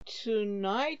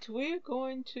tonight we're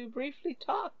going to briefly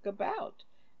talk about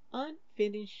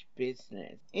unfinished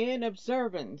business in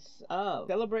observance of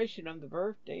celebration of the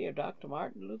birthday of Dr.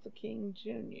 Martin Luther King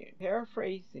Jr.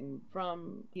 Paraphrasing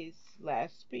from his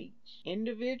last speech.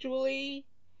 Individually,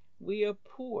 we are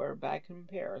poor by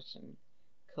comparison.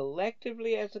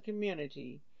 Collectively, as a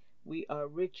community, we are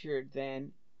richer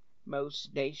than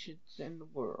most nations in the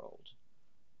world.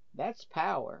 That's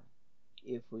power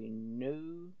if we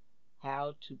knew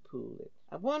how to pull it.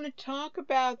 I want to talk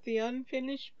about the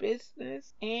unfinished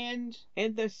business, and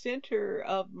in the center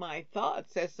of my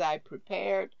thoughts as I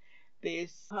prepared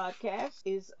this podcast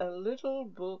is a little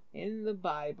book in the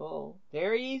Bible,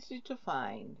 very easy to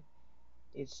find.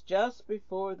 It's just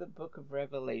before the book of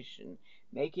Revelation,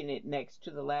 making it next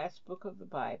to the last book of the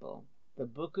Bible, the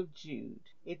book of Jude.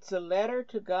 It's a letter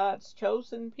to God's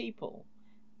chosen people,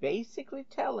 basically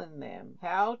telling them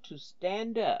how to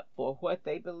stand up for what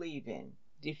they believe in,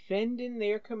 defending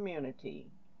their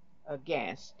community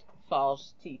against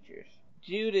false teachers.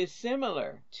 Jude is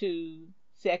similar to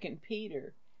 2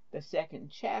 Peter, the second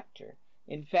chapter.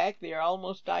 In fact, they are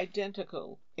almost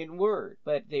identical in word,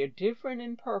 but they're different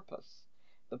in purpose.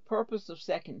 The purpose of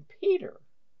 2 Peter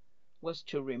was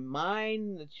to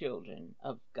remind the children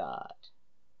of God,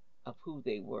 of who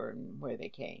they were and where they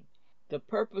came. The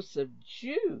purpose of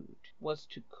Jude was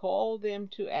to call them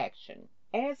to action.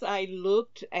 As I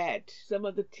looked at some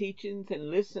of the teachings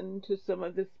and listened to some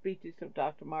of the speeches of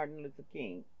Dr. Martin Luther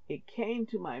King, it came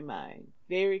to my mind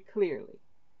very clearly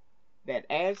that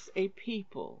as a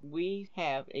people, we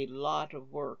have a lot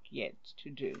of work yet to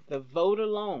do. The vote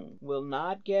alone will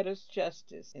not get us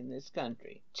justice in this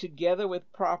country. Together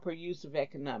with proper use of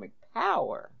economic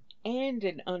power and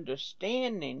an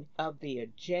understanding of the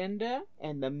agenda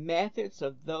and the methods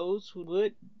of those who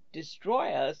would destroy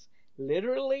us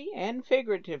literally and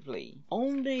figuratively,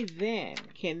 only then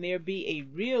can there be a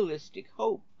realistic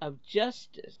hope of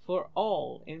justice for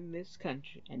all in this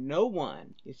country. And no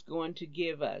one is going to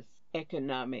give us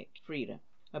economic freedom.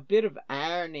 A bit of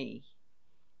irony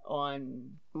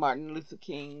on Martin Luther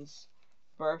King's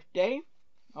birthday,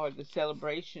 or the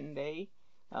celebration day,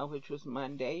 which was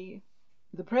Monday.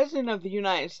 The President of the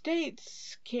United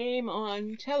States came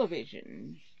on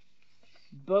television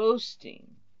boasting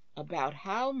about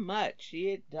how much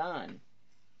he had done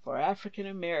for African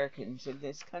Americans in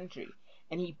this country,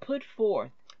 and he put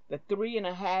forth the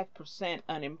 3.5%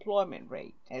 unemployment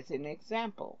rate as an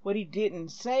example. What he didn't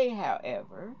say,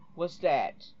 however, was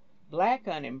that black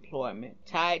unemployment,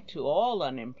 tied to all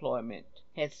unemployment,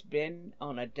 has been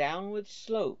on a downward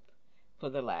slope for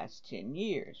the last 10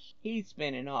 years. He's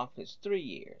been in office 3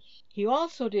 years. He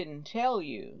also didn't tell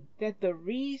you that the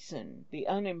reason the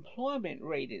unemployment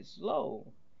rate is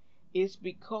low is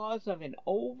because of an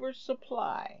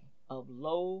oversupply of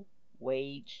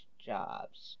low-wage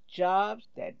jobs. Jobs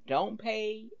that don't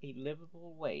pay a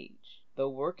livable wage. Though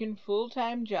working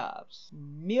full-time jobs,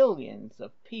 millions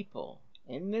of people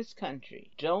in this country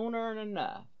don't earn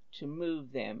enough to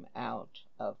move them out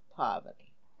of poverty.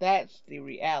 That's the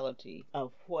reality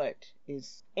of what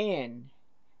is in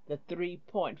the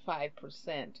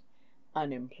 3.5%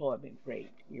 unemployment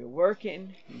rate. You're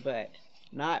working, but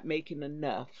not making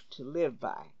enough to live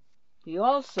by. He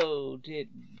also did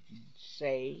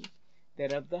say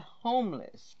that of the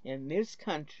homeless in this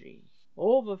country,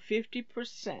 over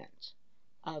 50%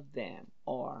 of them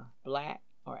are black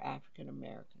or African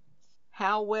Americans.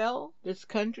 How well this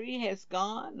country has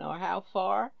gone, or how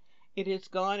far it has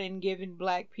gone in giving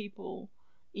black people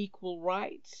equal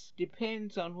rights,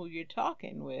 depends on who you're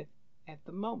talking with at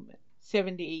the moment.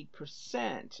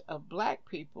 78% of black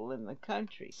people in the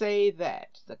country say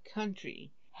that the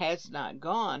country has not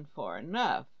gone far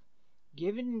enough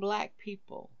giving black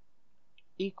people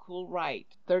equal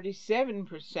rights.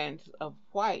 37% of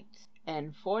whites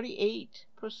and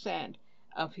 48%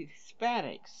 of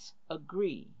Hispanics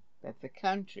agree that the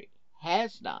country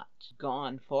has not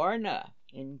gone far enough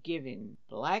in giving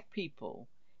black people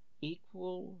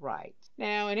equal rights.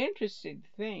 Now, an interesting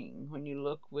thing when you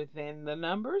look within the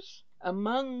numbers,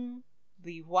 among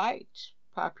the white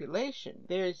population,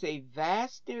 there is a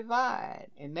vast divide,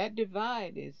 and that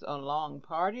divide is along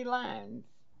party lines.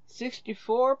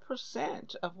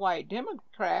 64% of white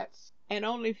Democrats and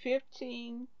only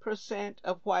 15%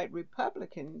 of white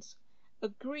Republicans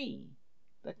agree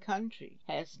the country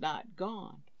has not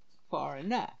gone far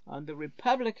enough. On the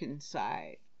Republican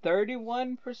side,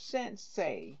 31%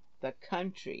 say the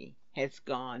country has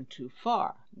gone too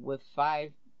far, with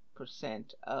 5%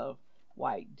 of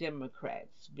white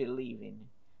Democrats believing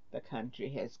the country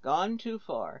has gone too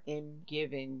far in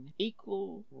giving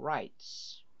equal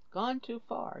rights Gone too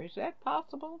far. Is that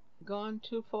possible? Gone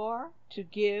too far to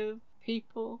give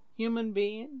people, human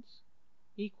beings,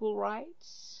 equal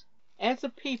rights? As a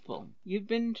people, you've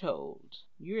been told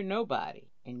you're nobody,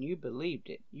 and you believed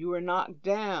it. You were knocked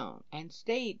down and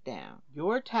stayed down.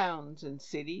 Your towns and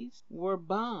cities were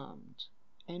bombed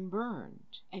and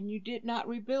burned, and you did not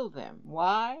rebuild them.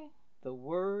 Why? The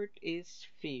word is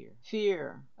fear.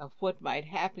 Fear of what might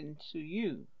happen to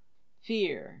you.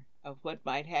 Fear of what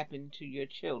might happen to your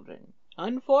children.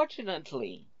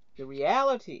 Unfortunately, the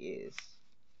reality is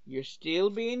you're still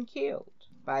being killed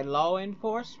by law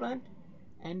enforcement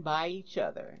and by each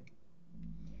other.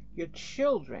 Your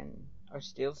children are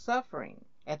still suffering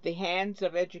at the hands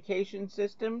of education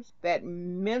systems that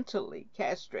mentally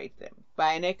castrate them,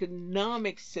 by an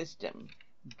economic system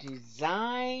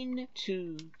designed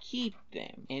to keep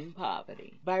them in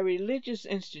poverty, by religious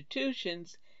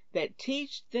institutions that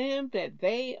teach them that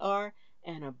they are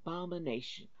an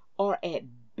abomination, or at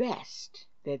best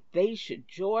that they should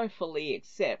joyfully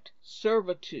accept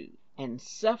servitude and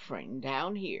suffering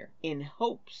down here in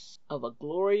hopes of a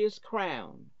glorious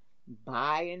crown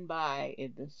by and by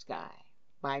in the sky,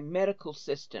 by medical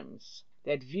systems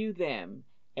that view them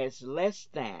as less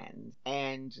than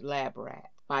and lab rats,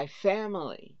 by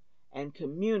family and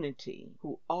community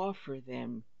who offer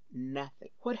them nothing.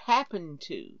 What happened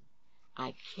to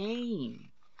 "I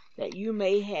came that you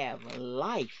may have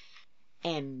life,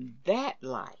 and that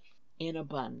life in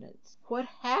abundance"? What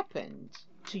happened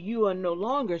to "you are no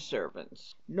longer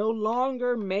servants, no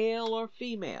longer male or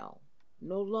female,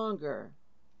 no longer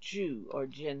Jew or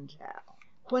Gentile"?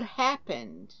 What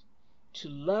happened to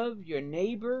 "love your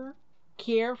neighbor,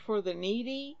 care for the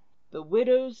needy, the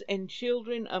widows and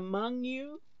children among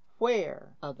you"?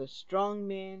 Where are the strong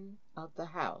men of the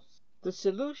house? The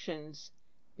solutions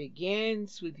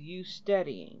begins with you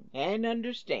studying and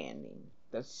understanding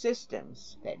the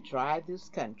systems that drive this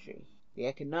country, the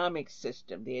economic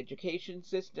system, the education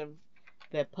system,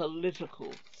 the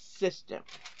political system.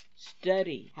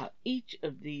 Study how each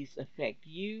of these affect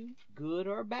you, good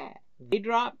or bad. They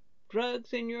drop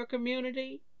drugs in your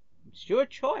community, it's your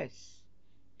choice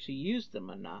to use them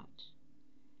or not.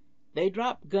 They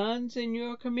drop guns in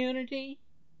your community,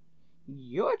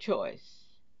 your choice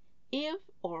if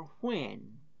or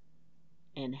when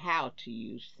and how to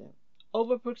use them.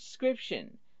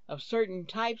 Overprescription of certain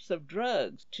types of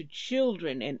drugs to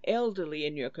children and elderly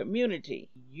in your community,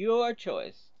 your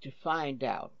choice to find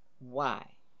out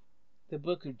why. The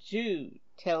book of Jude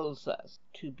tells us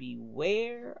to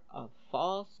beware of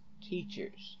false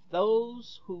teachers,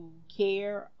 those who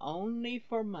care only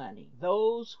for money,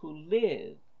 those who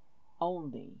live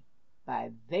only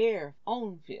by their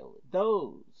own feelings,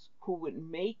 those who would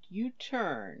make you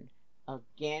turn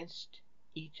against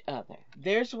each other.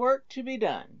 There's work to be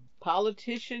done,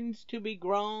 politicians to be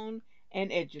grown and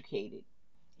educated,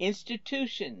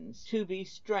 institutions to be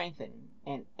strengthened,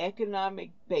 an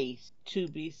economic base to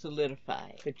be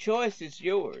solidified. The choice is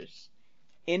yours,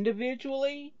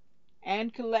 individually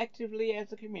and collectively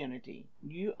as a community.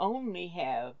 You only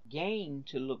have gain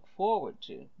to look forward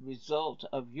to, result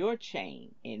of your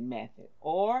change in method.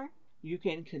 Or you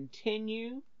can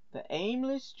continue the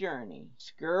aimless journey,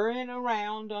 scurrying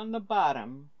around on the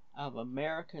bottom of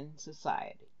American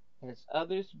society as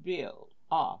others build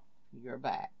off your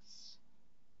backs.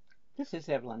 This is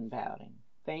Evelyn Bowden.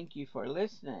 Thank you for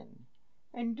listening,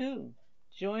 and do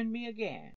join me again.